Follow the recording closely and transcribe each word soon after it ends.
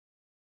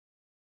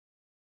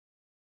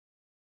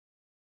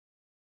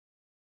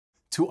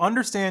To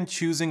understand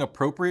choosing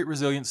appropriate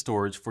resilient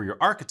storage for your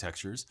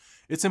architectures,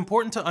 it's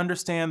important to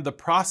understand the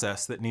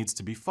process that needs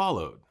to be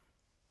followed.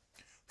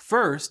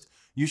 First,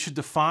 you should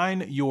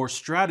define your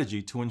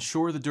strategy to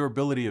ensure the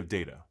durability of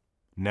data.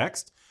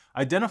 Next,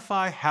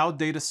 identify how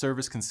data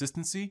service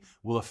consistency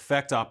will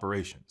affect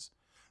operations.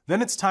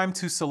 Then it's time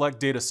to select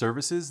data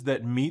services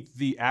that meet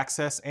the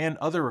access and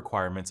other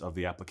requirements of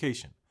the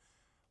application.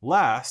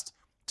 Last,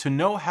 to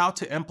know how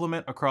to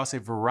implement across a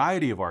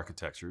variety of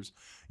architectures,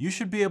 you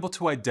should be able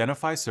to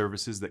identify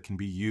services that can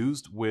be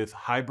used with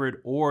hybrid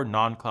or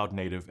non-cloud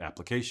native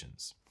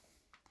applications.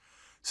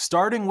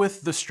 Starting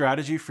with the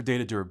strategy for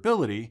data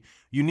durability,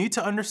 you need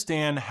to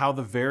understand how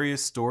the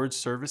various storage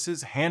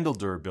services handle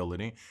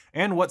durability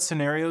and what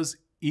scenarios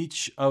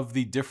each of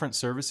the different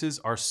services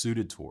are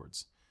suited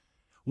towards.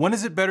 When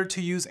is it better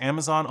to use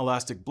Amazon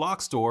Elastic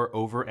Block Store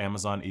over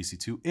Amazon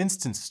EC2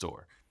 Instance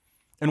Store?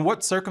 In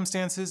what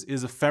circumstances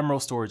is ephemeral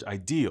storage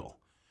ideal?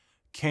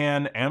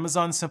 Can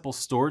Amazon Simple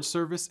Storage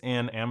Service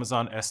and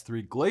Amazon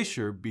S3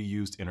 Glacier be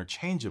used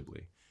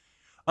interchangeably?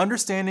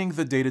 Understanding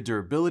the data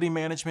durability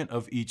management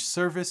of each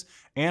service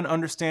and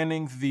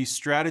understanding the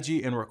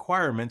strategy and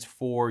requirements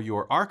for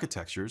your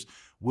architectures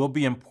will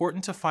be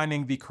important to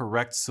finding the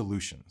correct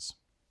solutions.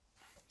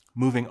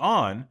 Moving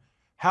on,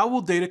 how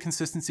will data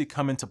consistency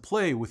come into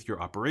play with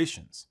your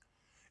operations?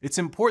 It's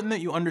important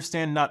that you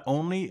understand not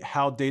only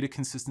how data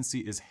consistency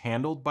is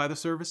handled by the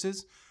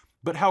services,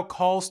 but how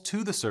calls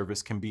to the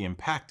service can be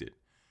impacted.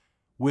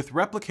 With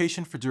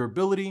replication for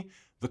durability,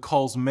 the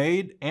calls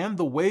made and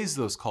the ways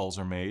those calls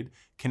are made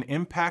can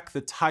impact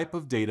the type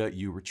of data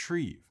you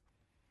retrieve.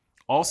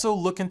 Also,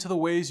 look into the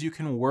ways you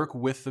can work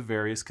with the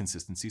various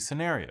consistency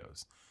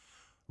scenarios.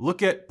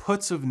 Look at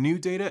puts of new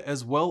data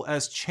as well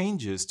as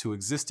changes to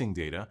existing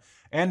data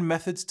and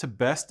methods to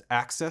best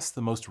access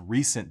the most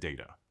recent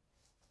data.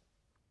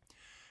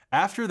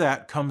 After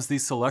that comes the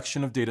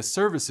selection of data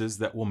services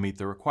that will meet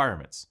the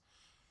requirements.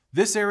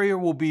 This area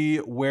will be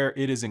where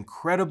it is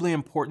incredibly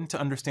important to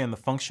understand the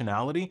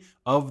functionality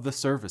of the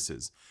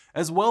services,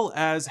 as well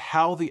as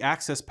how the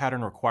access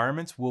pattern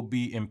requirements will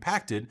be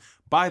impacted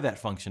by that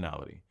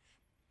functionality.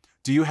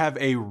 Do you have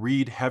a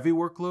read-heavy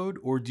workload,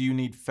 or do you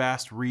need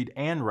fast read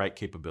and write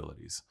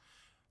capabilities?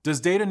 Does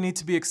data need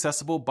to be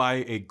accessible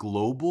by a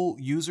global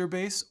user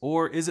base,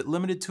 or is it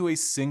limited to a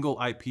single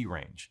IP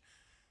range?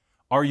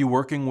 Are you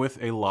working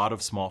with a lot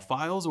of small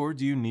files, or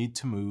do you need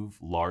to move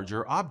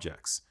larger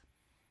objects?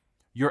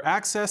 Your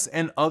access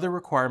and other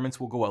requirements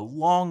will go a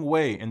long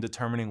way in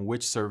determining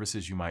which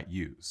services you might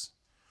use.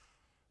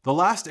 The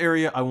last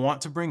area I want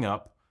to bring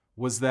up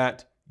was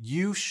that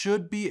you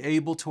should be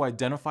able to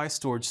identify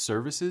storage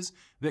services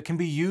that can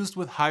be used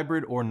with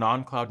hybrid or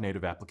non-cloud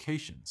native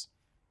applications.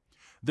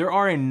 There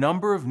are a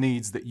number of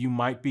needs that you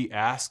might be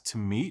asked to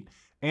meet,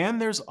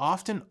 and there's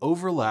often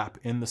overlap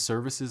in the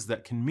services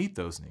that can meet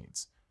those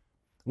needs.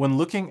 When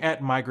looking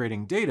at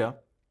migrating data,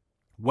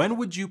 when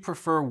would you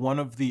prefer one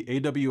of the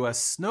AWS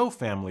Snow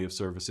family of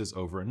services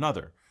over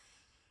another?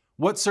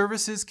 What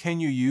services can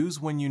you use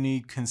when you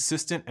need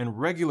consistent and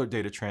regular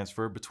data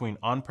transfer between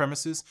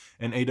on-premises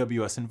and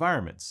AWS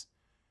environments?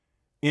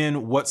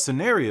 In what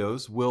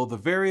scenarios will the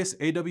various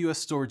AWS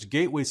storage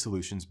gateway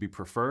solutions be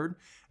preferred,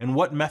 and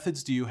what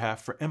methods do you have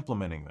for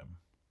implementing them?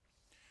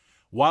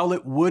 While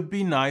it would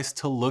be nice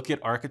to look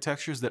at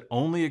architectures that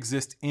only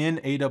exist in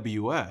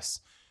AWS,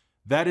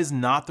 that is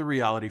not the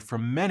reality for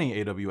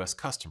many AWS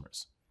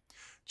customers.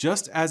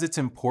 Just as it's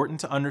important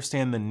to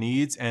understand the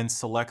needs and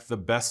select the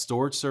best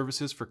storage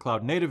services for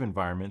cloud-native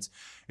environments,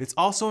 it's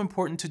also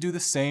important to do the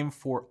same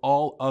for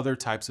all other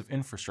types of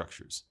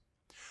infrastructures.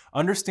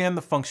 Understand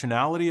the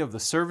functionality of the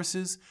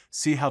services,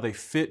 see how they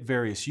fit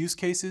various use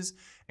cases,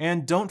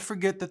 and don't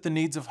forget that the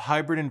needs of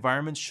hybrid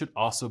environments should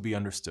also be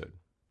understood.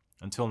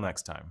 Until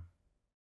next time.